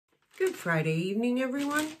Good Friday evening,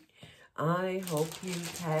 everyone. I hope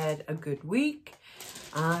you've had a good week.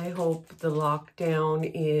 I hope the lockdown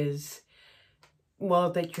is, well,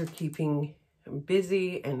 that you're keeping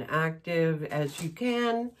busy and active as you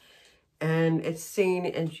can and as sane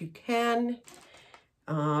as you can,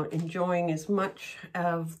 enjoying as much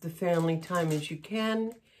of the family time as you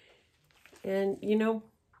can, and, you know,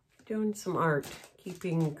 doing some art,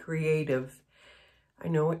 keeping creative. I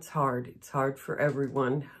know it's hard. It's hard for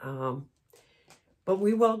everyone, but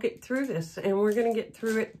we will get through this, and we're going to get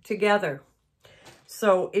through it together.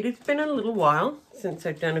 So it has been a little while since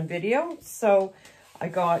I've done a video, so I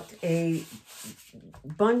got a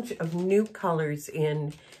bunch of new colors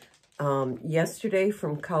in yesterday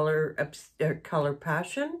from Color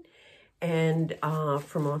Passion and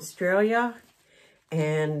from Australia,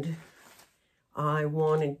 and I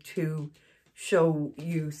wanted to show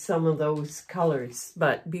you some of those colors.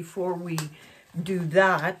 But before we do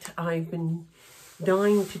that, I've been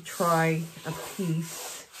dying to try a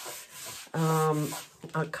piece,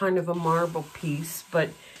 a kind of a marble piece, but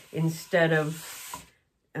instead of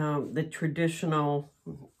the traditional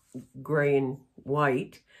gray and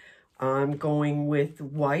white, I'm going with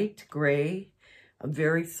white, gray, a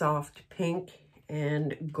very soft pink,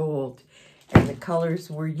 and gold. And the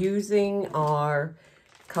colors we're using are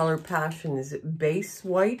Color Passion's base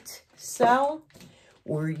white cell.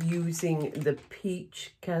 We're using the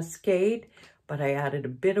Peach Cascade, but I added a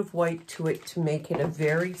bit of white to it to make it a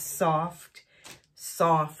very soft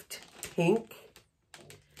pink.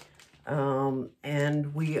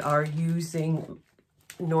 And we are using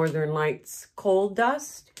Northern Lights Coal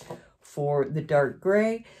Dust for the dark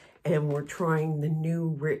gray, and we're trying the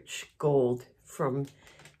new rich gold from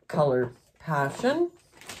Color Passion.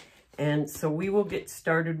 And so we will get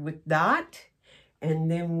started with that, and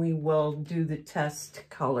then we will do the test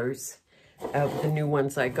colors of the new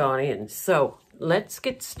ones I got in. So let's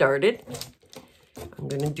get started. I'm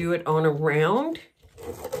going to do it on a round,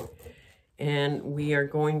 and we are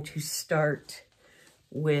going to start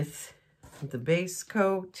with the base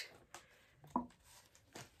coat.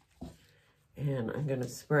 And I'm going to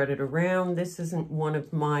spread it around. This isn't one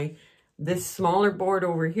of my, this smaller board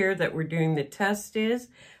over here that we're doing the test is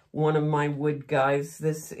one of my wood guys.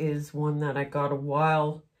 This is one that I got a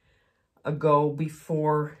while ago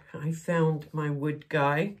before I found my wood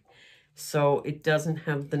guy. So it doesn't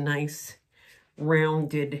have the nice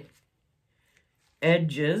rounded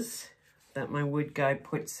edges that my wood guy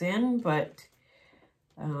puts in, but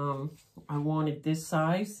I wanted this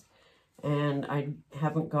size, and I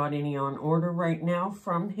haven't got any on order right now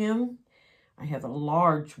from him. I have a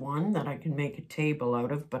large one that I can make a table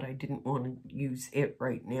out of, but I didn't want to use it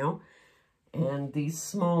right now. And these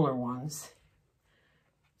smaller ones.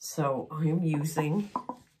 So I am using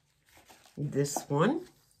this one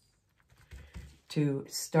to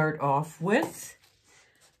start off with.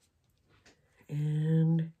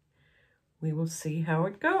 And we will see how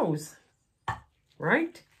it goes,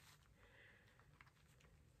 right?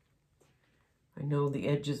 I know the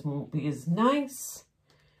edges won't be as nice,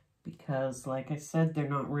 because, like I said, they're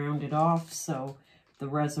not rounded off, so the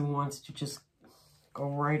resin wants to just go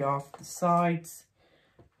right off the sides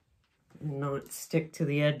and not stick to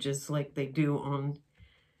the edges like they do on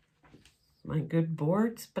my good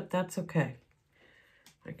boards, but that's okay.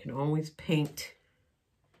 I can always paint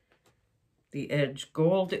the edge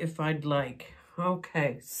gold if I'd like.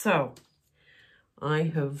 Okay, so I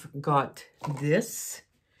have got this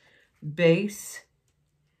base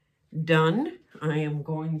done. I am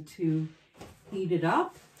going to heat it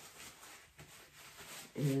up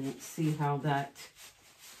and see how that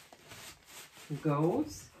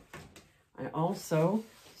goes. I also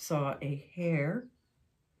saw a hair.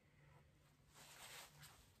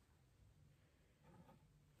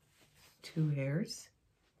 Two hairs.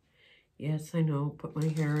 Yes, I know, put my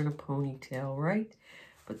hair in a ponytail, right?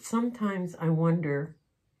 But sometimes I wonder,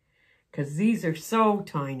 because these are so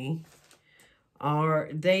tiny, are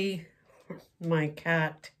they my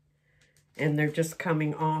cat, and they're just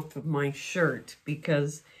coming off of my shirt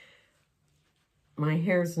because my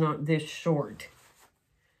hair's not this short.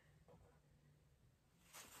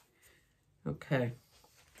 Okay,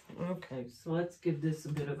 so let's give this a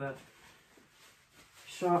bit of a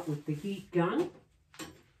shot with the heat gun,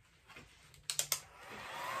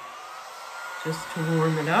 just to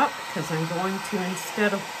warm it up, because I'm going to,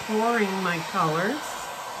 instead of pouring my colors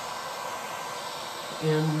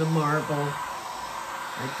in the marble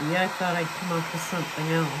idea, I thought I'd come up with something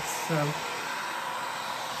else. So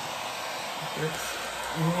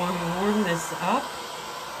we want to warm this up.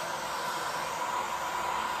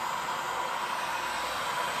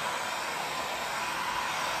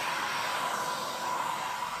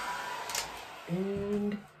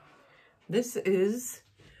 this is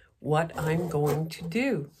what I'm going to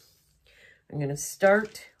do. I'm going to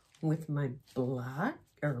start with my black,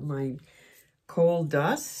 or my coal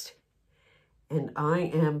dust, and I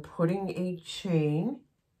am putting a chain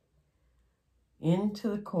into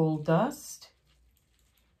the coal dust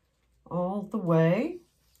all the way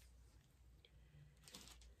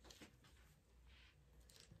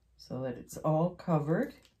so that it's all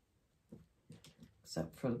covered,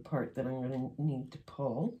 except for the part that I'm going to need to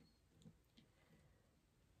pull.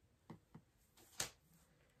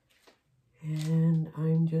 And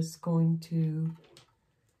I'm just going to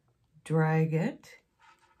drag it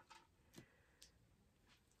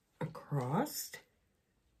across.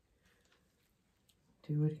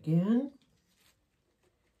 Do it again.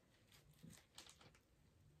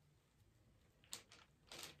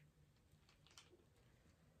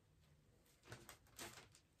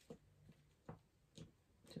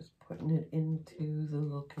 Just putting it into the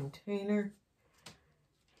little container.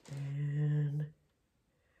 And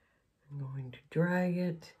I'm going to drag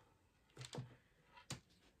it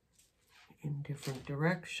in different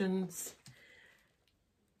directions.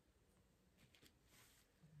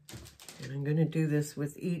 And I'm going to do this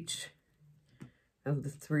with each of the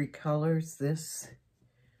three colors, this,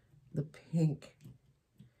 the pink,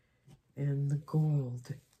 and the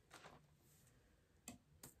gold.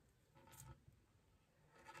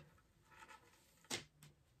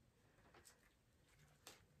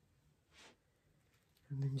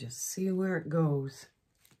 And then just see where it goes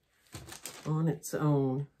on its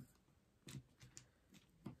own.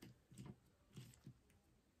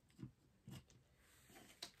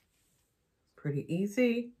 Pretty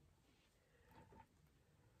easy.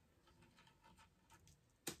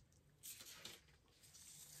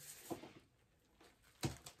 I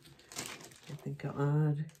think I'll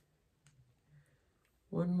add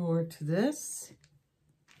one more to this.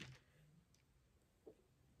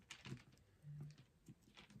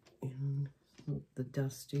 And the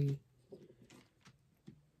dusty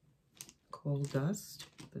coal dust,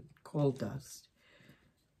 the coal dust.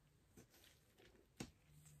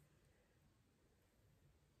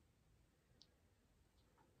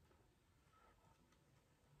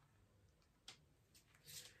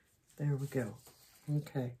 There we go.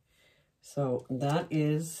 Okay, so that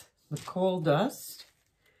is the coal dust.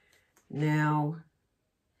 Now,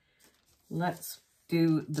 let's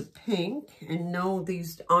do the pink. And no,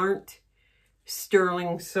 these aren't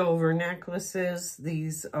sterling silver necklaces.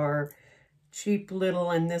 These are cheap little,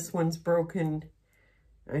 and this one's broken.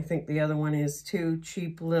 I think the other one is too.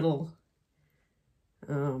 Cheap little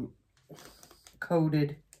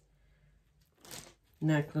coated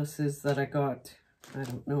necklaces that I got, I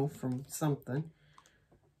don't know, from something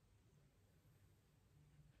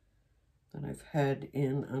that I've had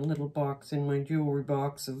in a little box in my jewelry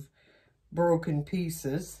box of broken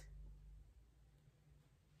pieces.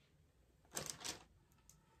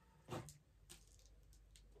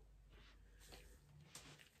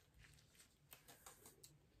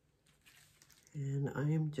 And I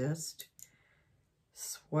am just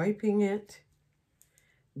swiping it,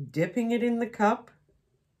 dipping it in the cup,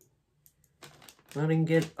 letting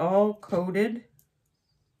it all coated.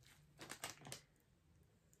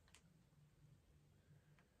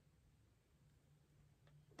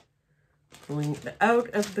 Pulling it out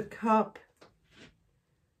of the cup,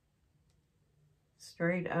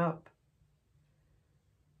 straight up,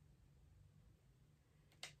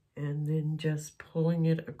 and then just pulling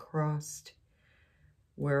it across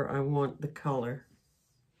where I want the color.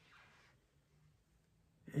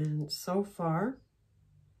 And so far,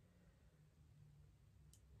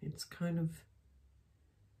 it's kind of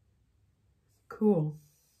cool.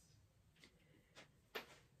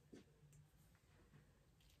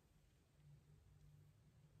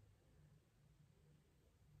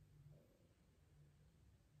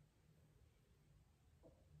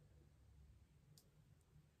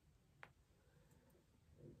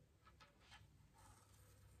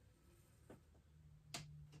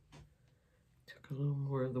 A little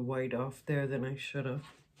more of the white off there than I should have.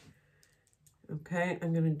 Okay,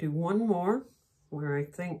 I'm going to do one more where I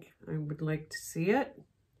think I would like to see it.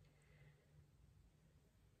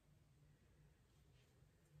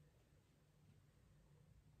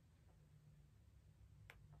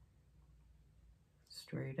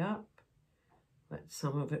 Straight up, let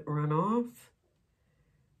some of it run off,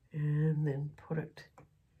 and then put it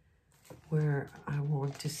where I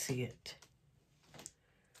want to see it.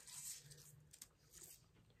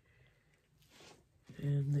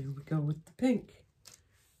 And there we go with the pink.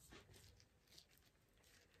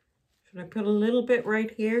 Should I put a little bit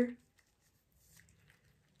right here?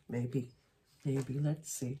 Maybe,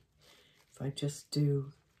 let's see. I just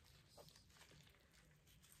do,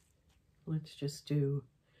 let's just do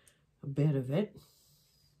a bit of it,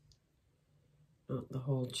 not the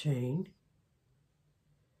whole chain.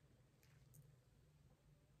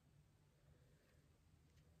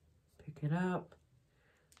 Pick it up,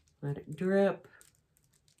 let it drip.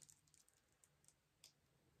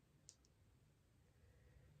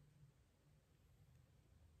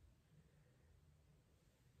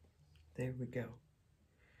 There we go.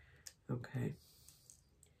 Okay.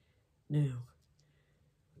 Now,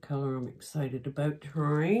 the color I'm excited about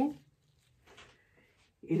trying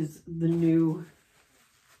is the new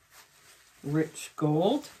Rich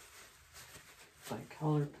Gold by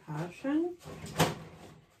Color Passion.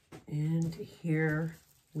 And here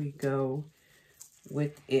we go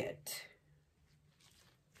with it.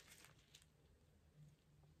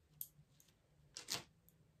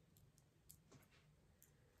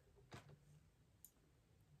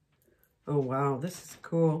 Oh wow, this is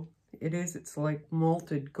cool. It is, it's like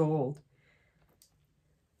molted gold.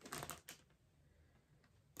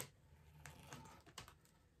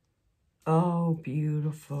 Oh,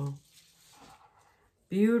 beautiful.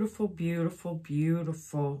 Beautiful, beautiful,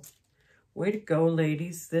 beautiful. Way to go,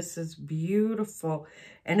 ladies. This is beautiful.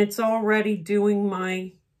 And it's already doing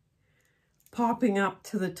my popping up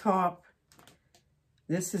to the top.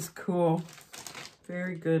 This is cool.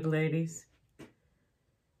 Very good, ladies.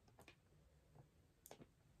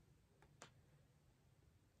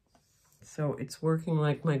 So it's working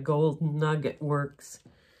like my gold nugget works.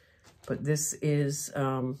 But this is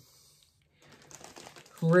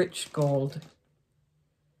rich gold.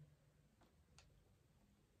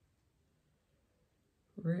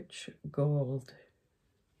 Rich gold.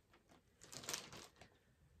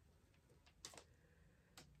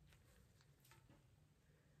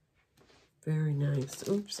 Very nice.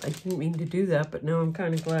 Oops, I didn't mean to do that, but now I'm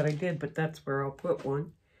kind of glad I did, but that's where I'll put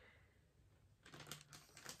one.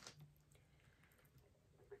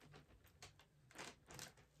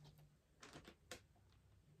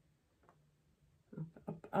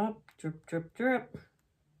 Up, up, drip, drip, drip.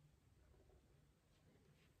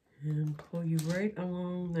 And pull you right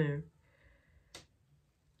along there.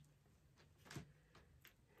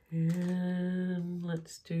 And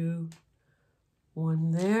let's do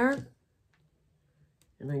one there.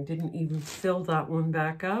 And I didn't even fill that one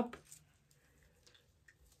back up.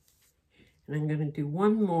 And I'm going to do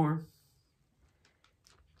one more.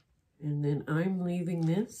 And then I'm leaving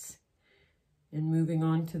this and moving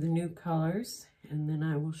on to the new colors. And then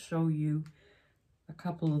I will show you a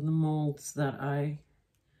couple of the molds that I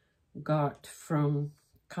got from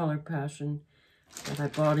Color Passion that I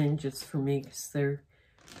bought in just for me because they're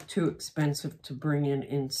too expensive to bring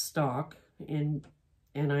in stock. And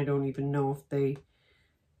I don't even know if they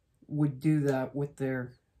would do that with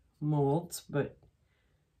their molds, but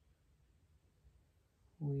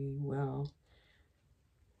we will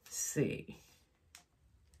see.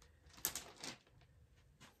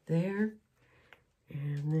 There.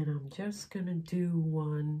 And then I'm just going to do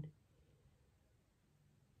one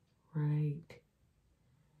right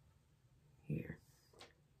here.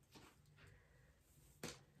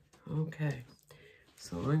 Okay,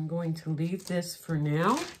 so I'm going to leave this for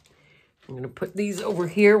now. I'm going to put these over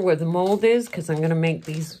here where the mold is because I'm going to make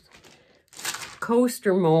these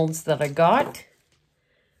coaster molds that I got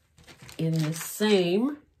in the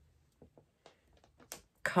same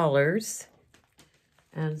colors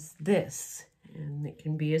as this. And it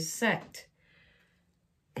can be a set.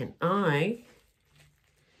 And I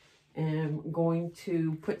am going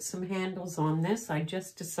to put some handles on this. I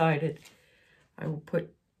just decided I will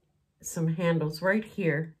put some handles right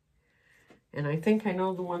here. And I think I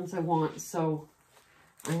know the ones I want. So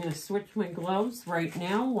I'm going to switch my gloves right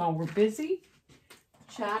now while we're busy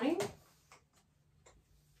chatting.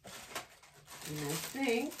 And I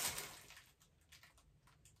think,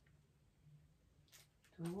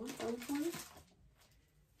 do I want those ones?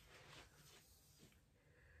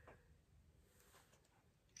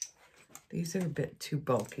 These are a bit too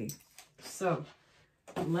bulky. So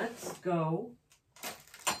let's go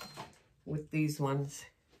with these ones.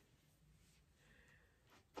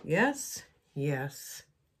 Yes, yes.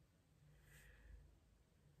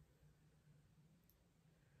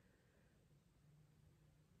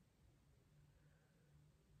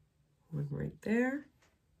 One right there.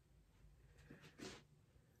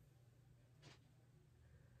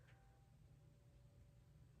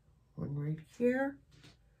 One right here.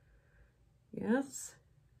 Yes.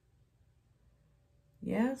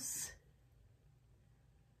 Yes.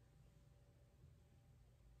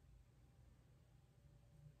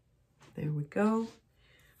 There we go.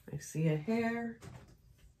 I see a hair.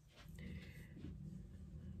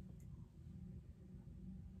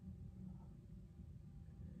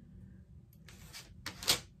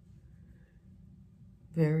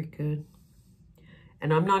 Very good.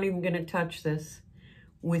 And I'm not even going to touch this.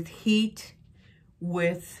 With heat,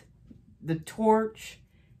 with the torch,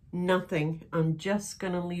 nothing. I'm just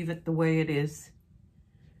going to leave it the way it is.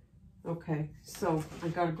 Okay, so I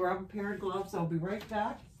got to grab a pair of gloves. I'll be right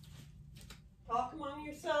back. Talk among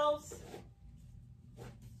yourselves.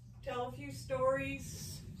 Tell a few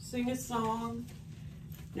stories. Sing a song.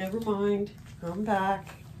 Never mind. I'm back.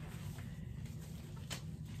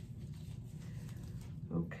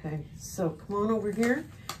 Okay, so come on over here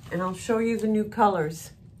and I'll show you the new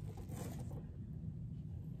colors.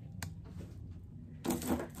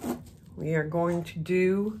 We are going to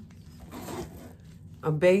do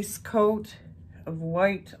a base coat of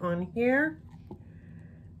white on here,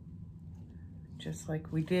 just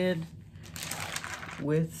like we did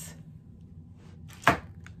with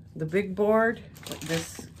the big board. But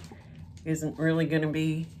this isn't really going to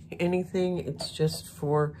be anything. It's just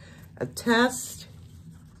for a test.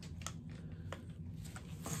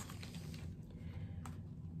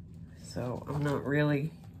 So I'm not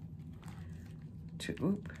really too,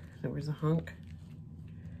 oop, there was a hunk.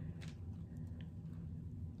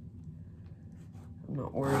 I'm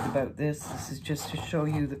not worried about this. This is just to show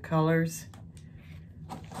you the colors.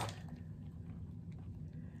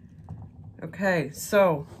 Okay,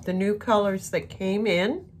 so the new colors that came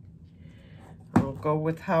in, I'll go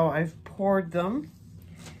with how I've poured them.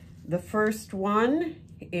 The first one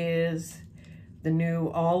is the new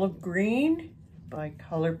olive green by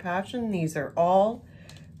Color Passion. These are all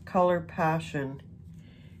Color Passion.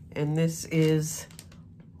 And this is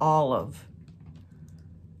olive.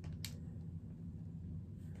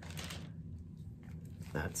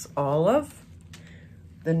 That's olive.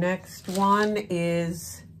 The next one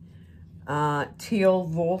is teal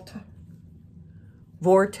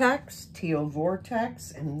vortex,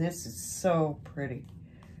 and this is so pretty.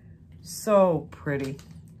 So pretty.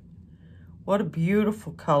 What a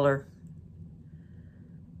beautiful color.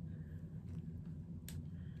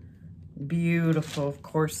 Beautiful. Of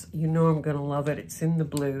course, you know I'm gonna love it. It's in the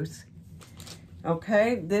blues.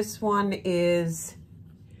 Okay, this one is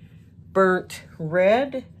burnt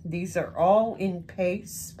red. These are all in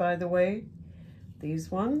paste, by the way,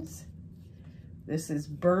 these ones. This is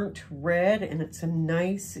burnt red, and it's a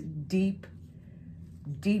nice deep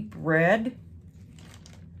red.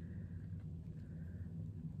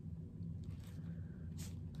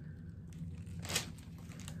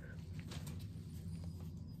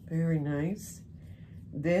 Very nice.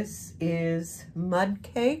 This is mud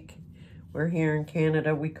cake. We're here in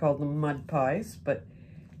Canada, we call them mud pies, but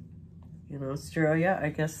in Australia, I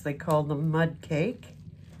guess they call them mud cake.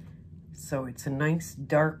 So it's a nice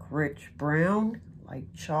dark, rich brown,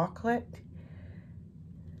 like chocolate.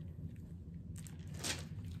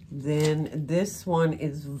 Then this one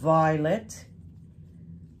is violet.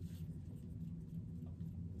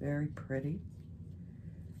 Very pretty.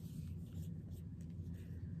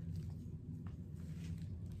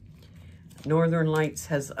 Northern Lights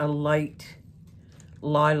has a light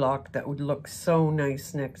lilac that would look so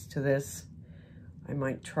nice next to this. I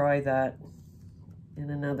might try that in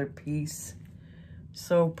another piece.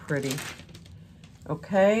 So pretty.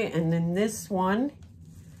 Okay, and then this one,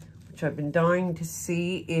 which I've been dying to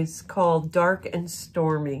see, is called Dark and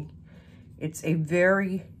Stormy. It's a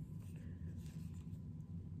very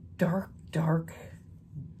dark.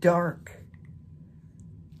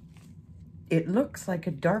 It looks like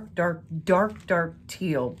a dark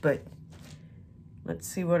teal, but let's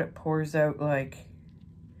see what it pours out like.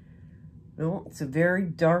 No, it's a very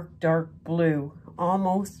dark blue.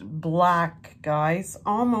 Almost black, guys.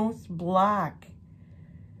 Almost black.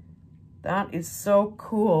 That is so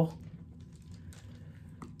cool.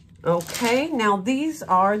 Okay, now these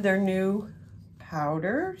are their new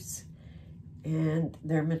powders, and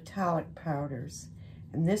they're metallic powders.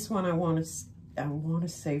 And this one I want to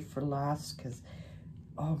save for last because,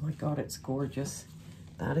 oh my God, it's gorgeous.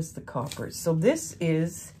 That is the copper. So this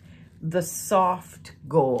is the soft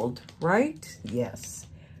gold, right? Yes,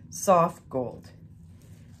 soft gold.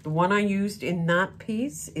 The one I used in that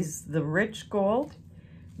piece is the rich gold.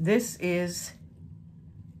 This is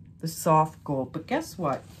the soft gold. But guess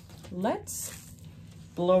what? Let's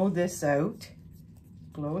blow this out,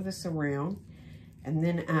 blow this around, and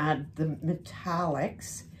then add the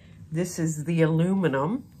metallics. This is the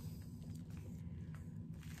aluminum.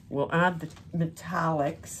 We'll add the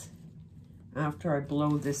metallics after I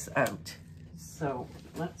blow this out. So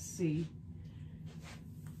let's see.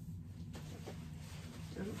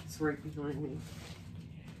 Oh, it's right behind me.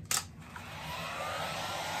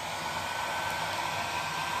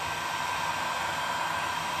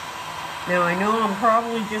 Now I know I'm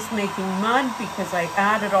probably just making mud because I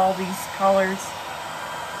added all these colors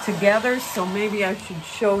together, so maybe I should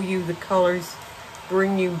show you the colors,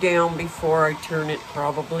 bring you down before I turn it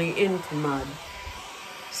probably into mud.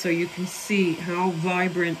 So you can see how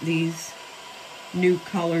vibrant these new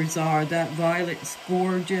colors are. That violet's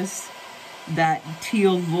gorgeous. That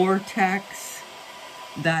teal vortex.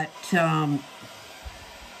 That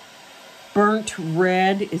burnt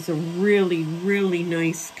red is a really, really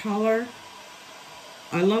nice color.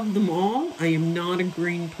 I love them all. I am not a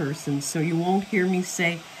green person, so you won't hear me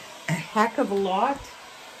say a heck of a lot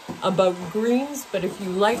about greens, but if you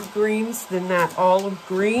like greens, then that olive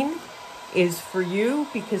green is for you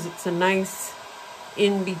because it's a nice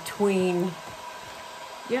in-between.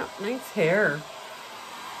 Yeah, nice hair.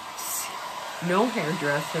 No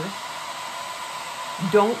hairdresser.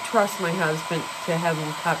 Don't trust my husband to have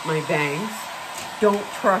him cut my bangs. Don't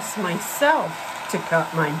trust myself to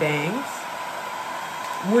cut my bangs.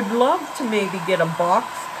 Would love to maybe get a box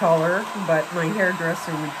color, but my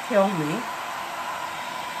hairdresser would kill me.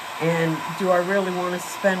 And do I really want to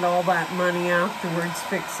spend all that money afterwards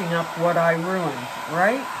fixing up what I ruined,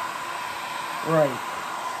 right? Right.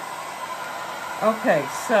 Okay,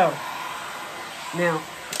 so now,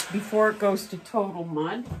 before it goes to total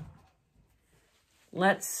mud,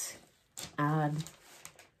 let's add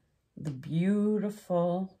the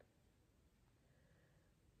beautiful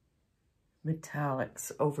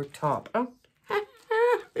metallics over top. Oh,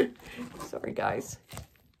 sorry guys.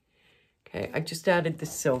 Okay, I just added the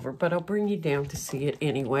silver, but I'll bring you down to see it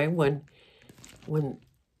anyway when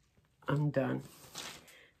I'm done.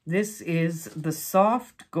 This is the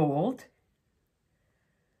soft gold.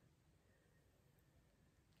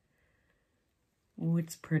 Oh,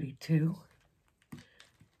 it's pretty too.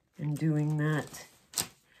 And doing that.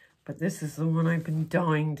 But this is the one I've been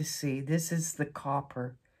dying to see. This is the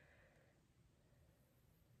copper.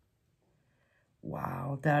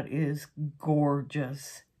 Wow, that is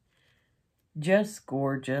gorgeous. Just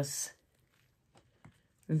gorgeous.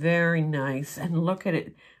 Very nice. And look at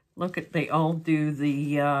it. Look at, they all do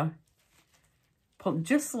the,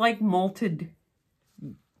 just like molted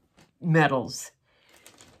metals.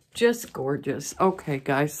 Just gorgeous. Okay,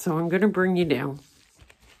 guys, so I'm going to bring you down.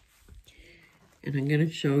 And I'm going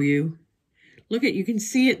to show you. Look at, you can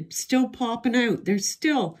see it still popping out. They're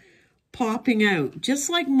still popping out, just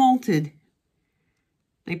like molted.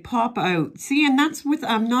 They pop out. See, and that's with,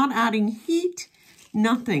 I'm not adding heat,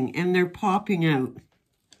 nothing, and they're popping out.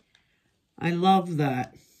 I love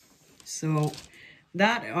that. So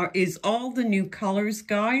that is all the new colors,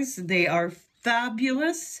 guys. They are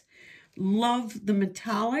fabulous. Love the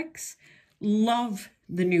metallics. Love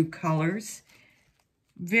the new colors.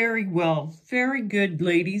 Very well. Very good,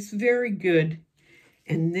 ladies. Very good.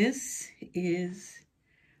 And this is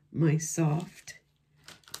my soft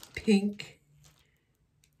pink,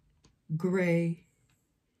 gray,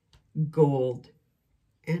 gold,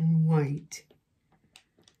 and white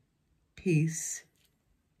piece.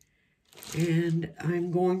 And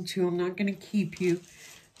I'm not going to keep you.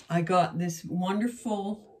 I got this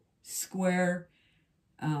wonderful square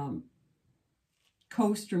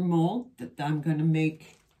coaster mold that I'm going to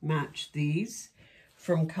match these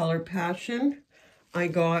from Color Passion. I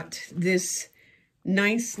got this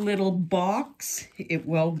nice little box. It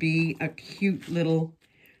will be a cute little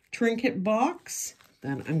trinket box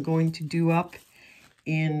that I'm going to do up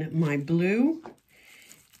in my blue.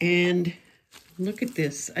 And look at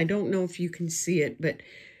this. I don't know if you can see it, but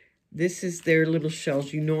this is their little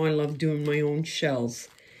shells. You know I love doing my own shells.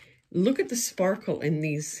 Look at the sparkle in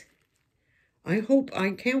these. I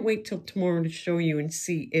can't wait till tomorrow to show you and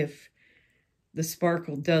see if the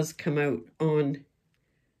sparkle does come out on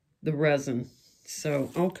the resin.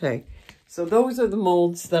 So, okay. So those are the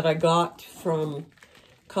molds that I got from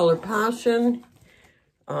Color Passion.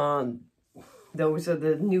 Those are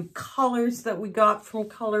the new colors that we got from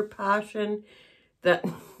Color Passion.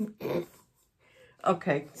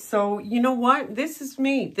 Okay, so you know what? This is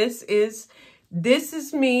me. This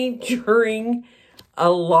is me during a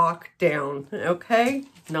lockdown, okay?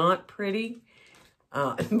 Not pretty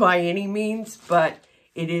by any means, but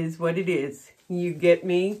it is what it is. You get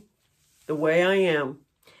me the way I am.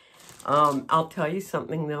 I'll tell you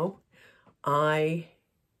something, though. I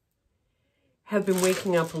have been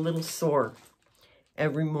waking up a little sore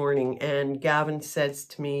every morning, and Gavin says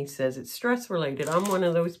to me, it's stress related. I'm one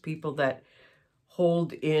of those people that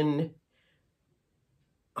hold in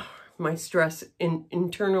my stress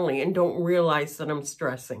internally and don't realize that I'm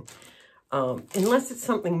stressing, unless it's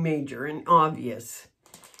something major and obvious.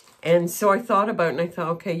 And so I thought about it, and I thought,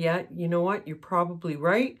 okay, yeah, you know what? You're probably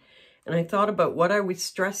right. And I thought about what I was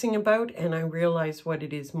stressing about, and I realized what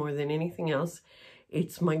it is more than anything else.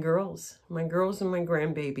 It's my girls and my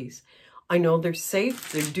grandbabies. I know they're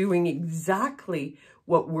safe. They're doing exactly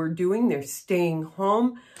what we're doing. They're staying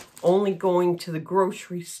home, only going to the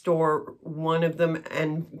grocery store, one of them,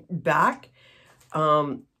 and back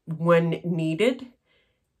when needed.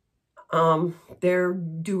 They're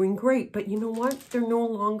doing great. But you know what? They're no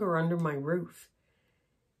longer under my roof.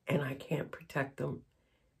 And I can't protect them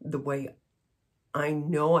the way I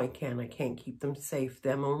know I can. I can't keep them safe,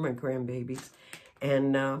 them or my grandbabies.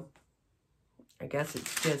 And I guess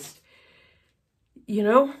it's just, you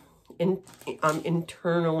know, I'm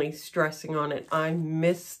internally stressing on it. I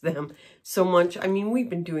miss them so much. I mean, we've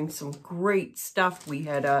been doing some great stuff. We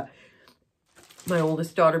had my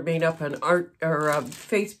oldest daughter made up an art or a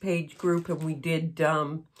face page group, and we did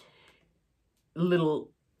little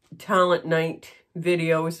talent night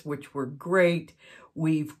videos, which were great.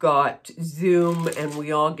 We've got Zoom, and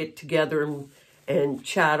we all get together and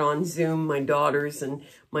chat on Zoom. My daughters and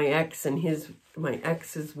my ex and my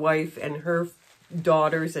ex's wife and her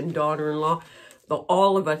daughters and daughter-in-law.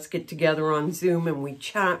 All of us get together on Zoom, and we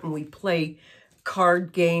chat and we play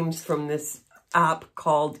card games from this app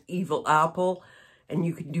called Evil Apple. And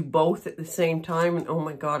you can do both at the same time. And oh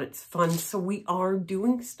my God, it's fun. So we are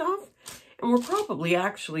doing stuff. And we're probably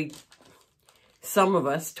actually, some of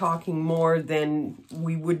us, talking more than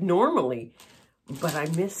we would normally. But I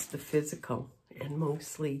miss the physical, and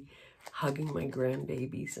mostly hugging my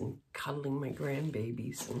grandbabies and cuddling my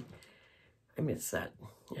grandbabies. And I miss that.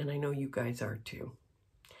 And I know you guys are too.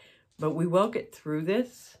 But we will get through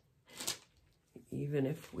this. Even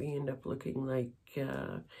if we end up looking like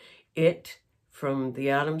it from the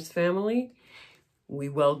Addams Family, we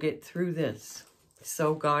will get through this.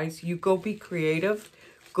 So guys, you go be creative,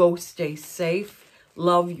 go stay safe,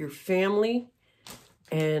 love your family,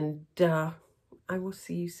 and I will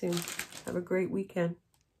see you soon. Have a great weekend.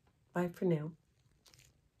 Bye for now.